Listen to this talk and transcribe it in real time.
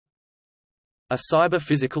A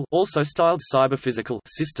cyber-physical, also styled cyber-physical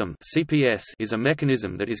system (CPS), is a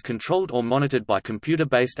mechanism that is controlled or monitored by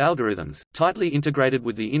computer-based algorithms, tightly integrated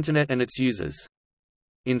with the Internet and its users.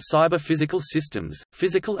 In cyber-physical systems,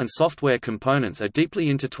 physical and software components are deeply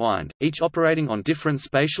intertwined, each operating on different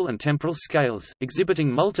spatial and temporal scales, exhibiting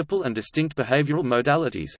multiple and distinct behavioral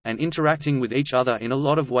modalities, and interacting with each other in a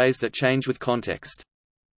lot of ways that change with context.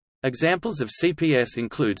 Examples of CPS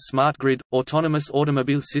include smart grid, autonomous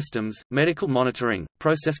automobile systems, medical monitoring,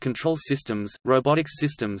 process control systems, robotics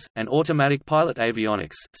systems, and automatic pilot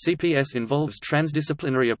avionics. CPS involves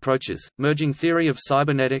transdisciplinary approaches, merging theory of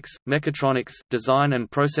cybernetics, mechatronics, design,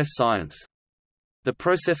 and process science. The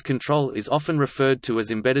process control is often referred to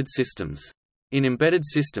as embedded systems. In embedded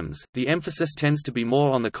systems, the emphasis tends to be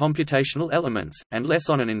more on the computational elements, and less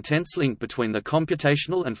on an intense link between the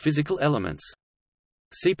computational and physical elements.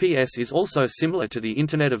 CPS is also similar to the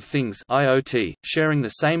Internet of Things (IoT), sharing the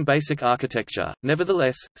same basic architecture.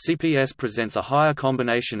 Nevertheless, CPS presents a higher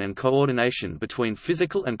combination and coordination between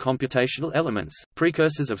physical and computational elements.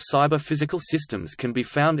 Precursors of cyber-physical systems can be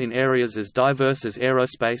found in areas as diverse as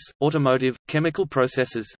aerospace, automotive, chemical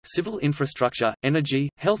processes, civil infrastructure, energy,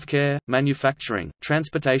 healthcare, manufacturing,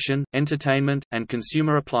 transportation, entertainment, and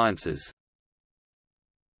consumer appliances.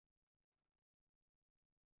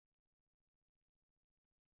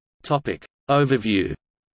 Overview.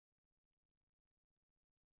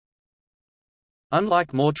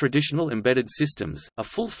 Unlike more traditional embedded systems, a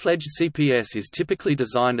full-fledged CPS is typically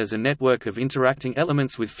designed as a network of interacting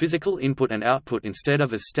elements with physical input and output instead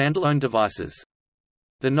of as standalone devices.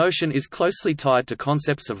 The notion is closely tied to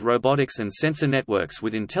concepts of robotics and sensor networks,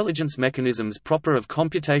 with intelligence mechanisms proper of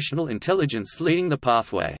computational intelligence leading the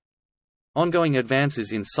pathway. Ongoing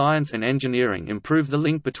advances in science and engineering improve the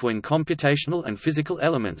link between computational and physical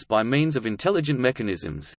elements by means of intelligent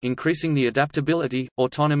mechanisms, increasing the adaptability,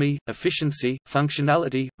 autonomy, efficiency,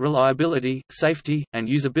 functionality, reliability, safety, and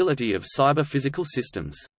usability of cyber-physical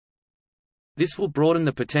systems. This will broaden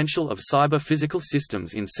the potential of cyber-physical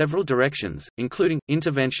systems in several directions, including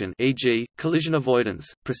intervention, e.g., collision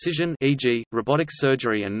avoidance; precision, e.g., robotic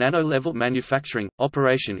surgery and nano-level manufacturing;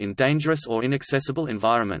 operation in dangerous or inaccessible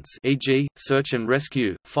environments, e.g., search and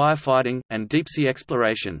rescue, firefighting, and deep-sea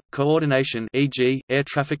exploration; coordination, e.g., air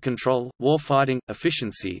traffic control; warfighting;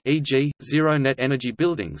 efficiency, e.g., zero-net energy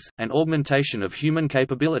buildings; and augmentation of human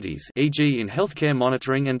capabilities, e.g., in healthcare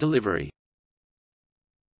monitoring and delivery.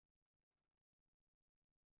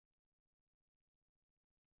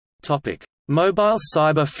 Mobile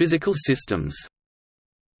cyber-physical systems.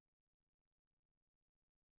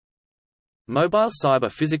 Mobile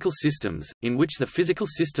cyber-physical systems, in which the physical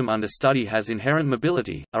system under study has inherent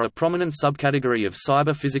mobility, are a prominent subcategory of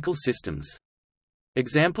cyber-physical systems.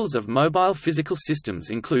 Examples of mobile physical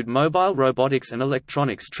systems include mobile robotics and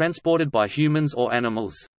electronics transported by humans or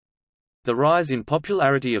animals. The rise in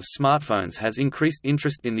popularity of smartphones has increased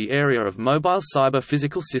interest in the area of mobile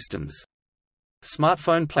cyber-physical systems.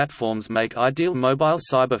 Smartphone platforms make ideal mobile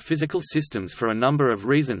cyber-physical systems for a number of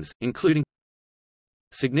reasons, including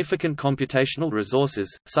significant computational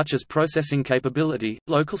resources, such as processing capability,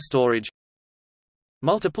 local storage,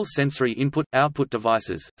 multiple sensory input-output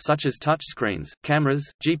devices, such as touchscreens,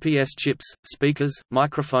 cameras, GPS chips, speakers,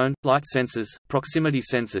 microphone, light sensors, proximity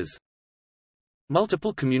sensors,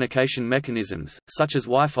 multiple communication mechanisms, such as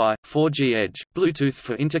Wi-Fi, 4G Edge, Bluetooth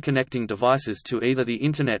for interconnecting devices to either the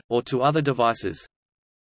Internet, or to other devices.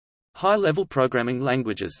 High-level programming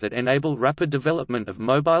languages that enable rapid development of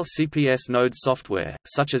mobile CPS node software,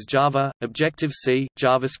 such as Java, Objective-C,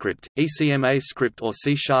 JavaScript, ECMAScript or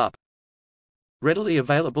C#. Readily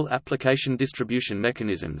available application distribution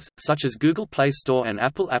mechanisms, such as Google Play Store and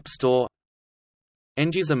Apple App Store.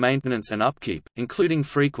 End-user maintenance and upkeep, including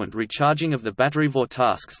frequent recharging of the battery for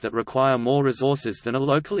tasks that require more resources than are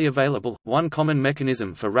locally available. One common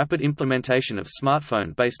mechanism for rapid implementation of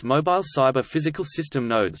smartphone-based mobile cyber-physical system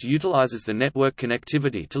nodes utilizes the network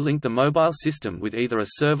connectivity to link the mobile system with either a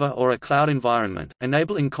server or a cloud environment,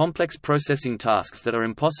 enabling complex processing tasks that are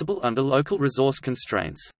impossible under local resource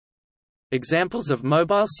constraints. Examples of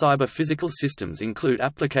mobile cyber-physical systems include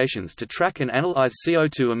applications to track and analyze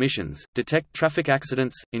CO2 emissions, detect traffic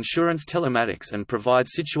accidents, insurance telematics, and provide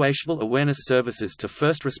situational awareness services to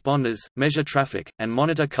first responders, measure traffic, and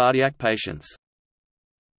monitor cardiac patients.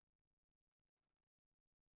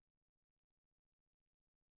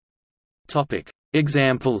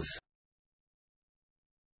 Examples.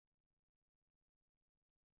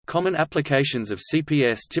 Common applications of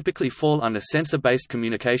CPS typically fall under sensor-based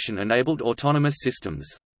communication-enabled autonomous systems.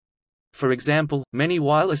 For example, many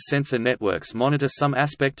wireless sensor networks monitor some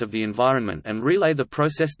aspect of the environment and relay the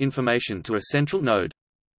processed information to a central node.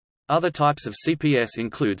 Other types of CPS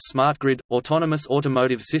include smart grid, autonomous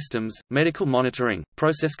automotive systems, medical monitoring,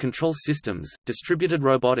 process control systems, distributed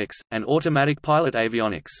robotics, and automatic pilot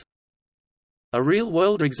avionics. A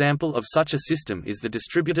real-world example of such a system is the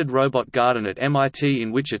distributed robot garden at MIT, in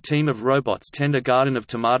which a team of robots tend a garden of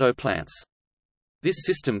tomato plants. This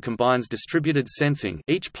system combines distributed sensing.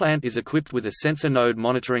 Each plant is equipped with a sensor node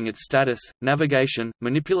monitoring its status, navigation,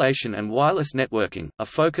 manipulation and wireless networking. A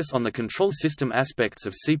focus on the control system aspects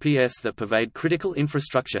of CPS that pervade critical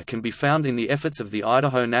infrastructure can be found in the efforts of the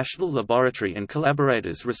Idaho National Laboratory and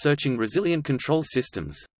collaborators researching resilient control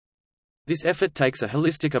systems. This effort takes a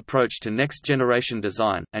holistic approach to next-generation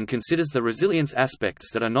design, and considers the resilience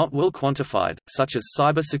aspects that are not well quantified, such as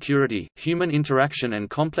cybersecurity, human interaction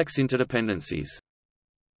and complex interdependencies.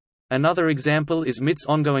 Another example is MIT's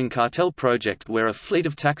ongoing cartel project, where a fleet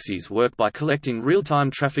of taxis work by collecting real-time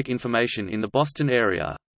traffic information in the Boston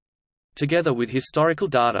area. Together with historical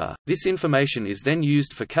data, this information is then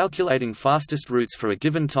used for calculating fastest routes for a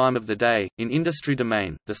given time of the day. In industry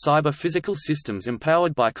domain, the cyber-physical systems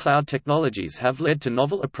empowered by cloud technologies have led to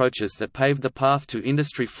novel approaches that paved the path to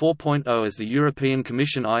Industry 4.0, as the European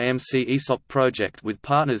Commission IMC ESOP project with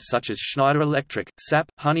partners such as Schneider Electric, SAP,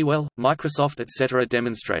 Honeywell, Microsoft etc.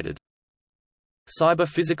 demonstrated.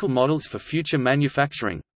 Cyber-physical models for future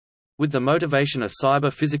manufacturing. With the motivation of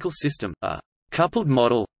cyber-physical system, a coupled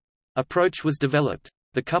model approach was developed.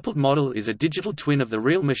 The coupled model is a digital twin of the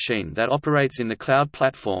real machine that operates in the cloud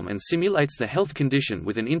platform and simulates the health condition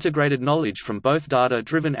with an integrated knowledge from both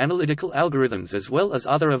data-driven analytical algorithms as well as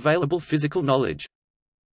other available physical knowledge.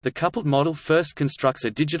 The coupled model first constructs a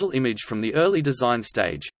digital image from the early design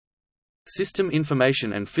stage. System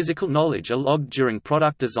information and physical knowledge are logged during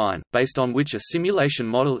product design, based on which a simulation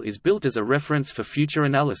model is built as a reference for future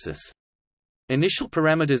analysis. Initial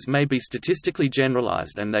parameters may be statistically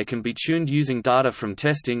generalized, and they can be tuned using data from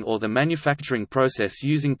testing or the manufacturing process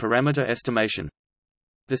using parameter estimation.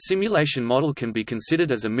 The simulation model can be considered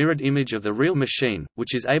as a mirrored image of the real machine,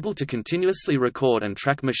 which is able to continuously record and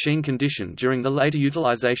track machine condition during the later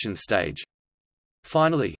utilization stage.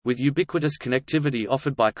 Finally, with ubiquitous connectivity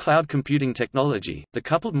offered by cloud computing technology, the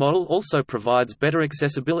coupled model also provides better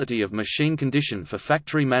accessibility of machine condition for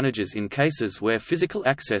factory managers in cases where physical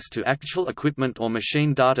access to actual equipment or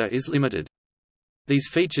machine data is limited. These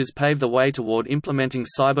features pave the way toward implementing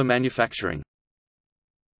cyber manufacturing.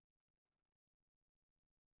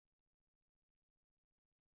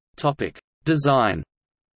 Topic: Design.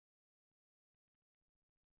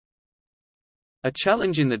 A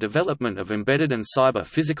challenge in the development of embedded and cyber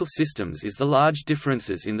physical systems is the large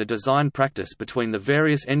differences in the design practice between the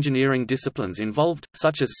various engineering disciplines involved,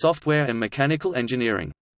 such as software and mechanical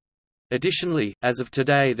engineering. Additionally, as of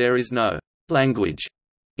today, there is no language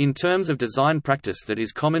in terms of design practice that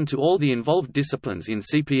is common to all the involved disciplines in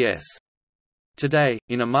CPS. Today,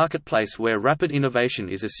 in a marketplace where rapid innovation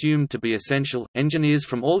is assumed to be essential, engineers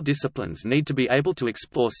from all disciplines need to be able to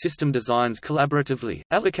explore system designs collaboratively,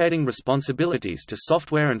 allocating responsibilities to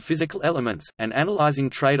software and physical elements, and analyzing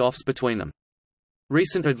trade-offs between them.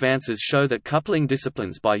 Recent advances show that coupling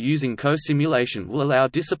disciplines by using co-simulation will allow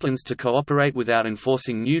disciplines to cooperate without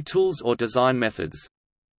enforcing new tools or design methods.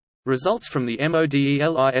 Results from the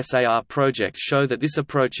MODELISAR project show that this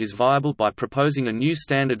approach is viable by proposing a new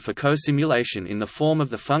standard for co-simulation in the form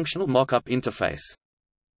of the functional mock-up interface.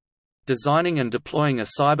 Designing and deploying a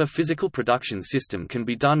cyber-physical production system can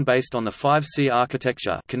be done based on the 5C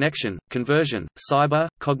architecture: connection, conversion, cyber,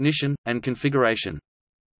 cognition, and configuration.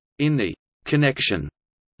 In the connection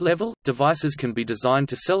level, devices can be designed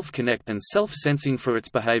to self-connect and self-sensing for its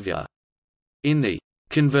behavior. In the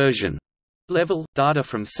conversion level, data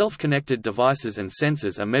from self-connected devices and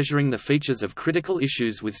sensors are measuring the features of critical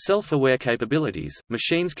issues with self-aware capabilities.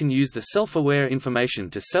 Machines can use the self-aware information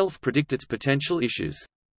to self-predict its potential issues.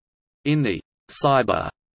 In the cyber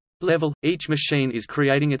level, each machine is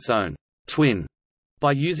creating its own twin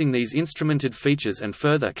by using these instrumented features and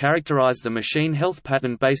further characterize the machine health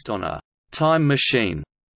pattern based on a time machine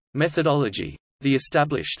methodology. The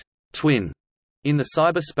established twin in the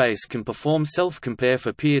cyberspace can perform self-compare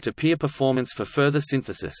for peer-to-peer performance for further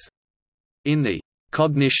synthesis. In the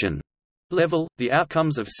cognition level, the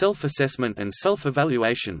outcomes of self-assessment and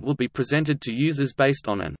self-evaluation will be presented to users based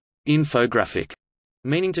on an infographic,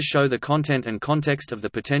 meaning to show the content and context of the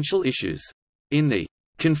potential issues. In the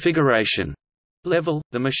configuration level,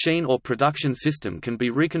 the machine or production system can be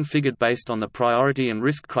reconfigured based on the priority and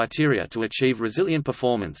risk criteria to achieve resilient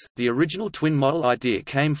performance. The original twin model idea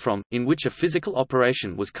came from, in which a physical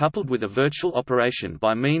operation was coupled with a virtual operation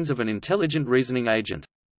by means of an intelligent reasoning agent.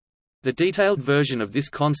 The detailed version of this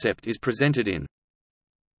concept is presented in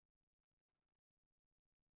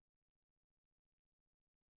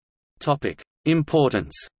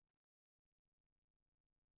Importance.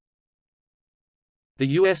 The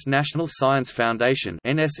U.S. National Science Foundation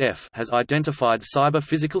 (NSF) has identified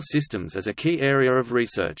cyber-physical systems as a key area of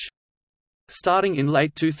research. Starting in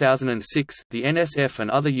late 2006, the NSF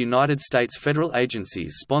and other United States federal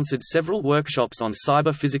agencies sponsored several workshops on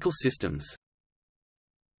cyber-physical systems.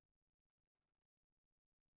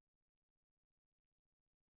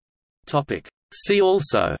 See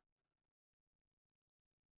also: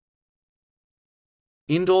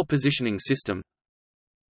 Indoor positioning system,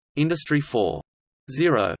 Industry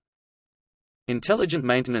 4.0, Intelligent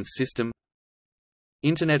maintenance system,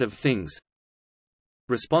 Internet of Things,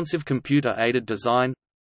 Responsive computer-aided design,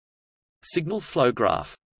 Signal flow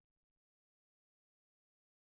graph.